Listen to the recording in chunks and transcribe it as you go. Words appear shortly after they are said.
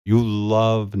You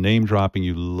love name dropping.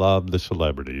 You love the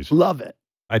celebrities. Love it.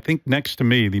 I think next to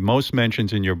me, the most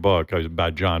mentions in your book is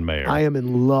about John Mayer. I am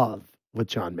in love with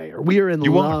John Mayer. We are in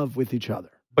love with each other.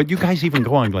 But you guys even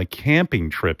go on like camping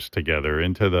trips together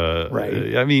into the.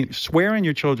 Right. I mean, swear in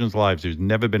your children's lives there's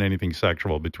never been anything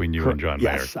sexual between you and John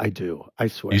Mayer. Yes, I do. I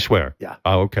swear. You swear? Yeah.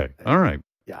 Oh, okay. All right.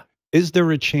 Yeah. Is there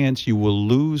a chance you will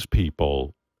lose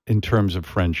people in terms of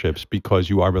friendships because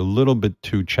you are a little bit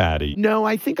too chatty? No,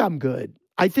 I think I'm good.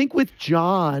 I think with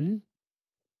John,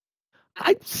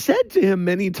 I said to him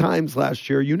many times last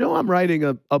year, I'm writing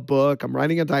a book, I'm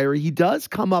writing a diary. He does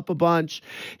come up a bunch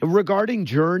regarding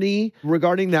Journey,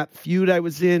 regarding that feud I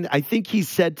was in. I think he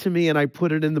said to me, and I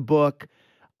put it in the book,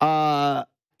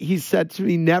 he said to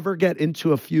me, never get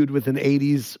into a feud with an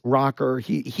 80s rocker.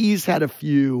 He's had a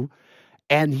few,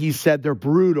 and he said they're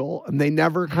brutal, and they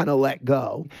never kind of let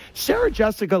go. Sarah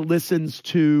Jessica listens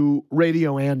to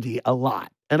Radio Andy a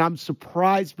lot, and I'm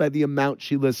surprised by the amount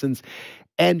she listens.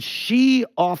 And she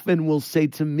often will say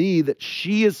to me that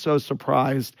she is so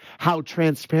surprised how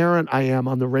transparent I am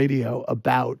on the radio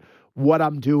about what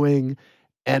I'm doing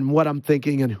and what I'm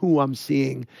thinking and who I'm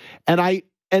seeing.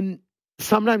 And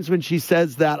sometimes when she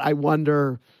says that, I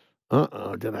wonder,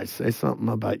 did I say something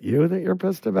about you that you're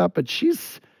pissed about? But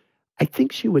I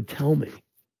think she would tell me.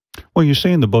 Well, you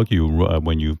say in the book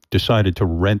when you decided to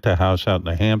rent a house out in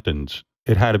the Hamptons,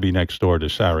 it had to be next door to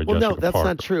Sarah Jessica Parker. No, that's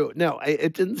not true. No,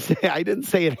 it didn't say. I didn't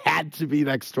say it had to be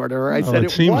next door to her. I said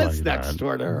it was like next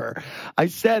door to her. I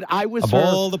said I was of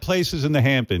all the places in the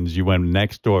Hamptons, you went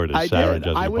next door to Sarah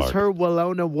Jessica Parker. I was her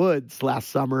Willona Woods last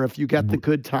summer. If you get the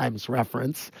Good Times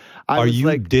reference, are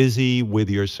you dizzy with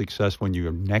your success when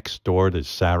you're next door to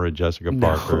Sarah Jessica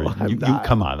Parker? No, you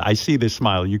come on. I see this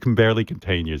smile. You can barely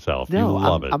contain yourself. No, you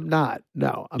love it. I'm not.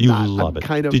 No, I'm you not. love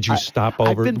I'm it. Did you stop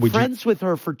over? I've been friends with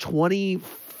her for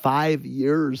 25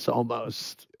 years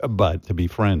almost. But to be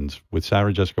friends with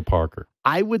Sarah Jessica Parker,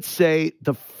 I would say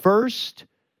the first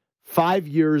 5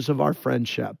 years of our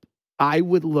friendship, I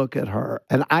would look at her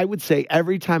and I would say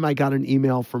every time I got an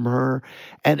email from her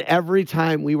and every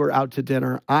time we were out to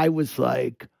dinner, I was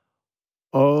like,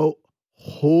 oh,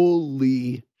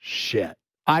 holy shit.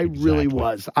 I really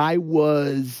was.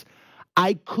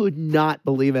 I could not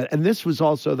believe it. And this was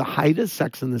also the height of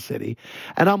Sex and the City.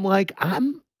 And I'm like,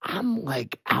 I'm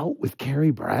like out with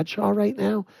Carrie Bradshaw right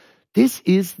now. This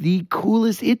is the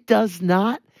coolest. It does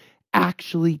not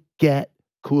actually get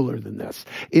cooler than this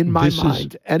in my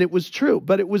mind. And it was true,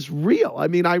 but it was real. I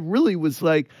mean, I really was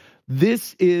like,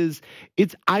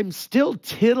 I'm still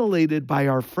titillated by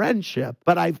our friendship,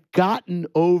 but I've gotten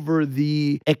over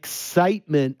the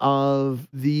excitement of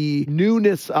the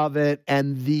newness of it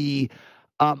and the,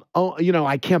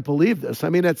 I can't believe this. I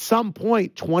mean, at some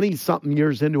point, 20 something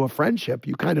years into a friendship,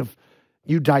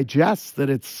 you digest that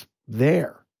it's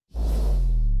there.